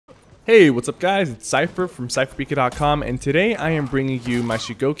Hey, what's up guys? It's Cypher from cypherpika.com, and today I am bringing you my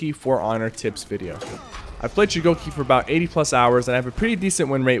Shugoki For Honor tips video. I've played Shugoki for about 80 plus hours and I have a pretty decent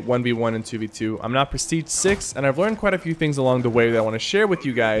win rate 1v1 and 2v2. I'm not prestige 6 and I've learned quite a few things along the way that I want to share with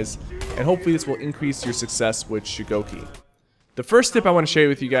you guys, and hopefully this will increase your success with Shugoki. The first tip I want to share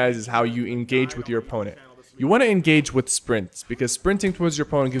with you guys is how you engage with your opponent. You want to engage with sprints because sprinting towards your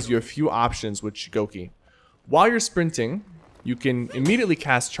opponent gives you a few options with Shugoki. While you're sprinting, you can immediately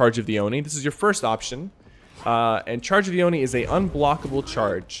cast Charge of the Oni. This is your first option. And Charge of the Oni is an unblockable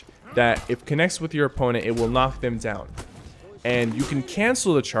charge that if connects with your opponent, it will knock them down. And you can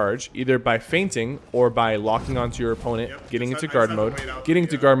cancel the charge either by feinting or by locking onto your opponent, getting into guard mode. Getting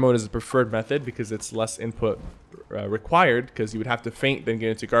into guard mode is the preferred method because it's less input required, because you would have to feint then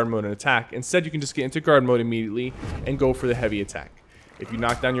get into guard mode and attack. Instead, you can just get into guard mode immediately and go for the heavy attack. If you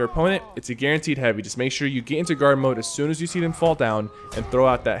knock down your opponent, it's a guaranteed heavy. Just make sure you get into guard mode as soon as you see them fall down and throw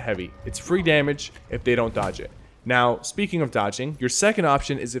out that heavy. It's free damage if they don't dodge it. Now, speaking of dodging, your second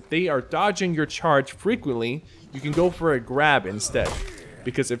option is if they are dodging your charge frequently, you can go for a grab instead.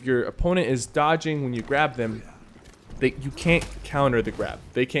 Because if your opponent is dodging when you grab them, you can't counter the grab.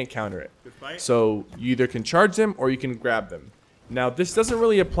 They can't counter it. So you either can charge them or you can grab them. Now, this doesn't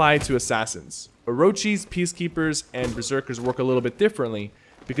really apply to assassins. Orochis, Peacekeepers, and Berserkers work a little bit differently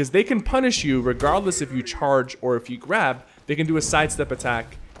because they can punish you regardless if you charge or if you grab. They can do a sidestep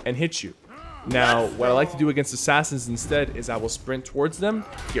attack and hit you. Now, what I like to do against assassins instead is I will sprint towards them,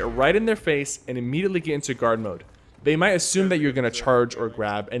 get right in their face, and immediately get into guard mode. They might assume that you're going to charge or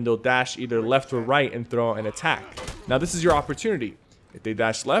grab, and they'll dash either left or right and throw an attack. Now, this is your opportunity. If they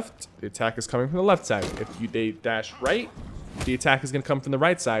dash left, the attack is coming from the left side. If they dash right, the attack is going to come from the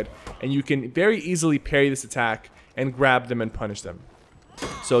right side, and you can very easily parry this attack and grab them and punish them.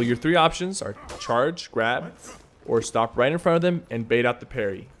 So your three options are charge, grab, or stop right in front of them and bait out the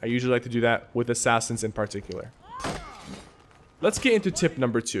parry. I usually like to do that with assassins in particular. Let's get into tip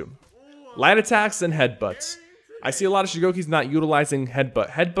number 2. Light attacks and headbutts. I see a lot of Shugokis not utilizing headbutt.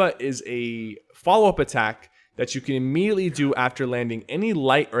 Headbutt is a follow-up attack that you can immediately do after landing any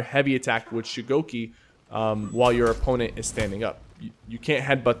light or heavy attack with Shugoki while your opponent is standing up. You can't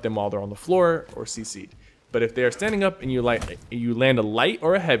headbutt them while they're on the floor or CC'd. But if they're standing up and you land a light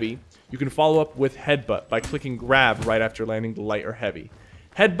or a heavy, you can follow up with headbutt by clicking grab right after landing the light or heavy.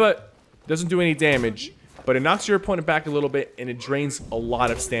 Headbutt doesn't do any damage, but it knocks your opponent back a little bit and it drains a lot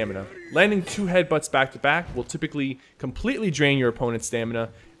of stamina. Landing 2 headbutts back to back will typically completely drain your opponent's stamina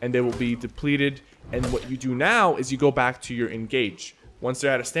and they will be depleted. And what you do now is you go back to your engage. Once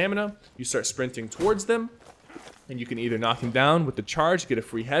they're out of stamina, you start sprinting towards them, and you can either knock them down with the charge, get a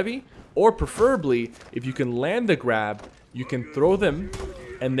free heavy, or preferably, if you can land the grab, you can throw them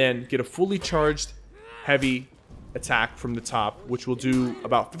and then get a fully charged heavy attack from the top, which will do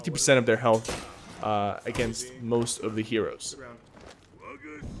about 50% of their health against most of the heroes.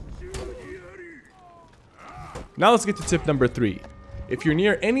 Now let's get to tip number 3. If you're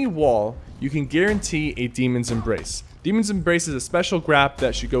near any wall, you can guarantee a Demon's Embrace. Demon's Embrace is a special grab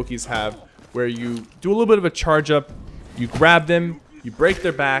that Shugokis have where you do a little bit of a charge up, you grab them, you break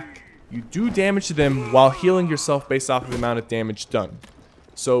their back, you do damage to them while healing yourself based off of the amount of damage done.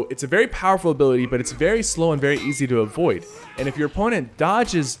 So it's a very powerful ability, but it's very slow and very easy to avoid. And if your opponent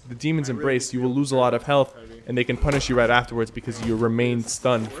dodges the Demon's Embrace, you will lose a lot of health and they can punish you right afterwards because you remain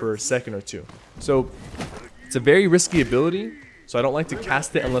stunned for a second or two. So it's a very risky ability, so I don't like to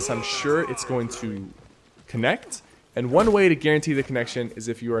cast it unless I'm sure it's going to connect. And one way to guarantee the connection is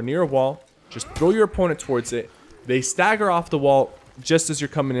if you are near a wall, just throw your opponent towards it. They stagger off the wall just as you're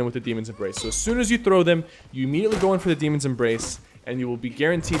coming in with the Demon's Embrace. So as soon as you throw them, you immediately go in for the Demon's Embrace and you will be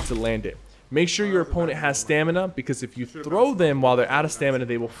guaranteed to land it. Make sure your opponent has stamina, because if you throw them while they're out of stamina,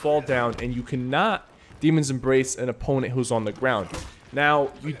 they will fall down and you cannot Demon's Embrace an opponent who's on the ground. Now,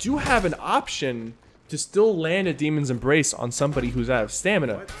 you do have an option to still land a Demon's Embrace on somebody who's out of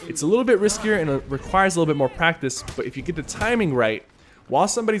stamina. It's a little bit riskier and it requires a little bit more practice, but if you get the timing right, while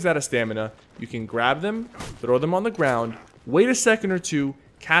somebody's out of stamina, you can grab them, throw them on the ground, wait a second or two,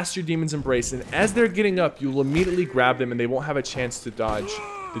 cast your Demon's Embrace, and as they're getting up, you will immediately grab them and they won't have a chance to dodge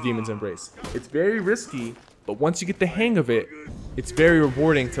the Demon's Embrace. It's very risky, but once you get the hang of it, it's very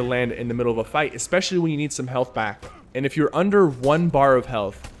rewarding to land in the middle of a fight, especially when you need some health back. And if you're under 1 bar of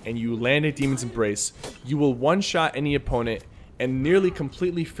health and you land a Demon's Embrace, you will one-shot any opponent and nearly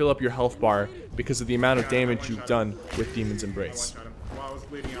completely fill up your health bar because of the amount of damage you've done with Demon's Embrace.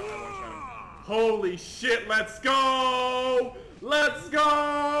 Holy shit, let's go! Let's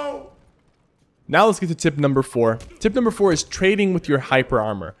go! Now let's get to tip number 4. Tip number 4 is trading with your hyper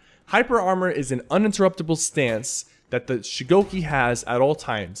armor. Hyper armor is an uninterruptible stance that the Shugoki has at all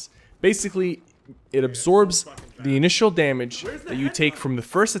times. Basically, it absorbs the initial damage that you take from the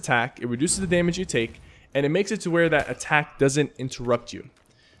first attack. It reduces the damage you take, and it makes it to where that attack doesn't interrupt you.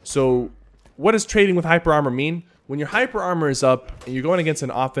 So what does trading with hyper armor mean? When your hyper armor is up and you're going against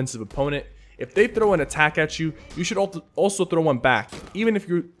an offensive opponent, if they throw an attack at you, you should also throw one back. Even if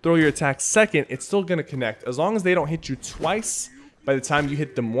you throw your attack second, it's still going to connect. As long as they don't hit you twice, by the time you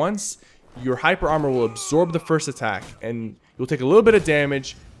hit them once, your hyper armor will absorb the first attack and you'll take a little bit of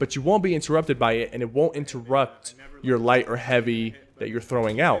damage, but you won't be interrupted by it, and it won't interrupt your light or heavy that you're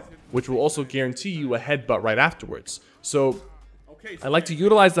throwing out, which will also guarantee you a headbutt right afterwards. So I like to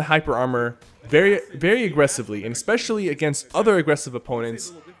utilize the hyper armor very aggressively, and especially against other aggressive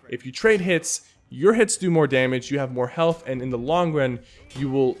opponents. If you trade hits, your hits do more damage, you have more health, and in the long run, you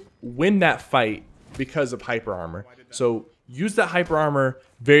will win that fight because of hyper armor. So use that hyper armor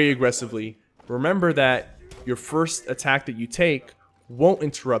very aggressively. Remember that your first attack that you take won't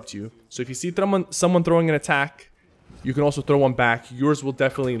interrupt you. So if you see someone throwing an attack, you can also throw one back. Yours will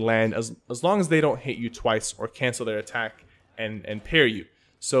definitely land as long as they don't hit you twice or cancel their attack and pair you.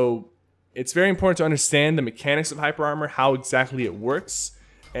 So it's very important to understand the mechanics of hyper armor, how exactly it works,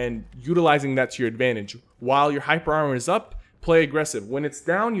 and utilizing that to your advantage. While your hyper armor is up, play aggressive. When it's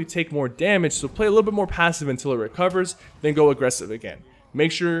down, you take more damage, so play a little bit more passive until it recovers, then go aggressive again.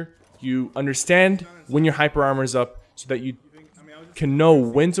 Make sure you understand when your hyper armor is up so that you can know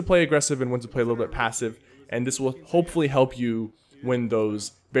when to play aggressive and when to play a little bit passive, and this will hopefully help you win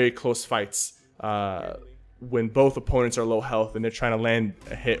those very close fights when both opponents are low health and they're trying to land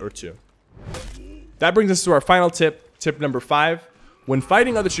a hit or two. That brings us to our final tip, tip number 5. When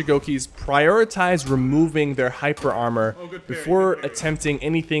fighting other Shugokis, prioritize removing their hyper armor before attempting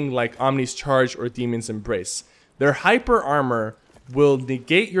anything like Omni's Charge or Demon's Embrace. Their hyper armor will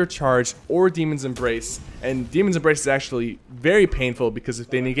negate your charge or Demon's Embrace, and Demon's Embrace is actually very painful because if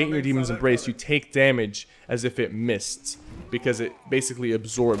they negate your Demon's Embrace, you take damage as if it missed, because it basically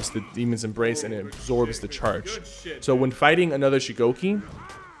absorbs the Demon's Embrace and it absorbs the charge. So when fighting another Shugoki,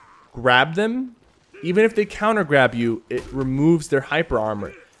 grab them. Even if they counter grab you, it removes their hyper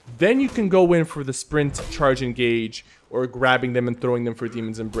armor. Then you can go in for the sprint, charge, engage, or grabbing them and throwing them for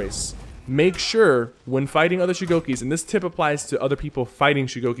Demon's Embrace. Make sure when fighting other Shugokis, and this tip applies to other people fighting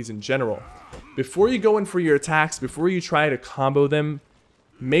Shugokis in general, before you go in for your attacks, before you try to combo them,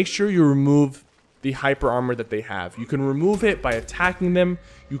 make sure you remove the hyper armor that they have. You can remove it by attacking them,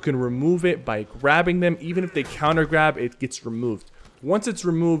 you can remove it by grabbing them. Even if they counter grab, it gets removed. Once it's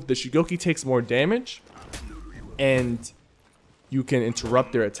removed, the Shugoki takes more damage, and you can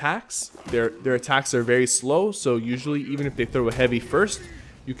interrupt their attacks. Their attacks are very slow, so usually even if they throw a heavy first,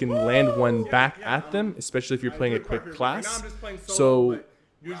 you can land one back at them, especially if you're playing a quick class. So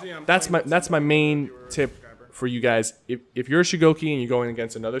that's my main tip for you guys. If you're a Shugoki and you're going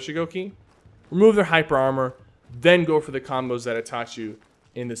against another Shugoki, remove their hyper armor, then go for the combos that I taught you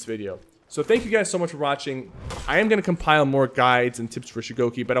in this video. So thank you guys so much for watching. I am going to compile more guides and tips for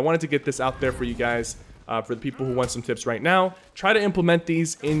Shugoki, but I wanted to get this out there for you guys, for the people who want some tips right now. Try to implement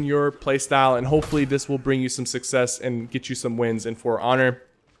these in your playstyle, and hopefully this will bring you some success and get you some wins in For Honor.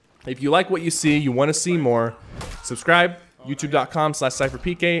 If you like what you see, you want to see more, subscribe,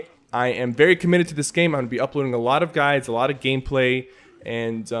 youtube.com/cypherpk. I am very committed to this game. I'm going to be uploading a lot of guides, a lot of gameplay,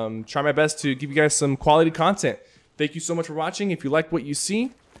 and try my best to give you guys some quality content. Thank you so much for watching. If you like what you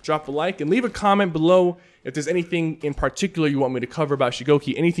see, drop a like and leave a comment below if there's anything in particular you want me to cover about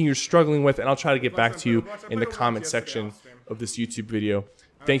Shugoki, anything you're struggling with, and I'll try to get back to you in the comment section of this YouTube video.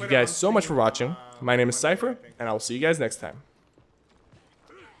 Thank you guys so much for watching. My name is Cypher, and I will see you guys next time.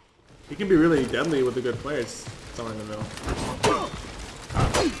 He can be really deadly with the good players. Someone in the middle.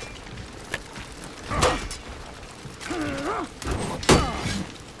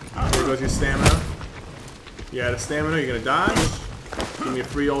 Here goes your stamina. You had a stamina, you're gonna dodge. Give me a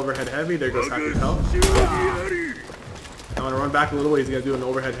free overhead heavy. There goes half your health. I'm gonna run back a little way. He's gonna do an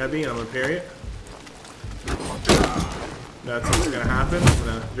overhead heavy, and I'm gonna parry it. That's what's gonna happen. I'm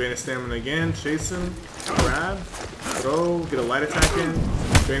gonna drain his stamina again, chase him, grab, go, get a light attack in,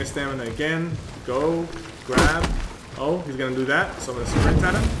 drain his stamina again, go, grab. Oh, he's gonna do that. So I'm gonna sprint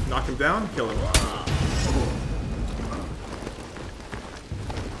at him, knock him down, kill him.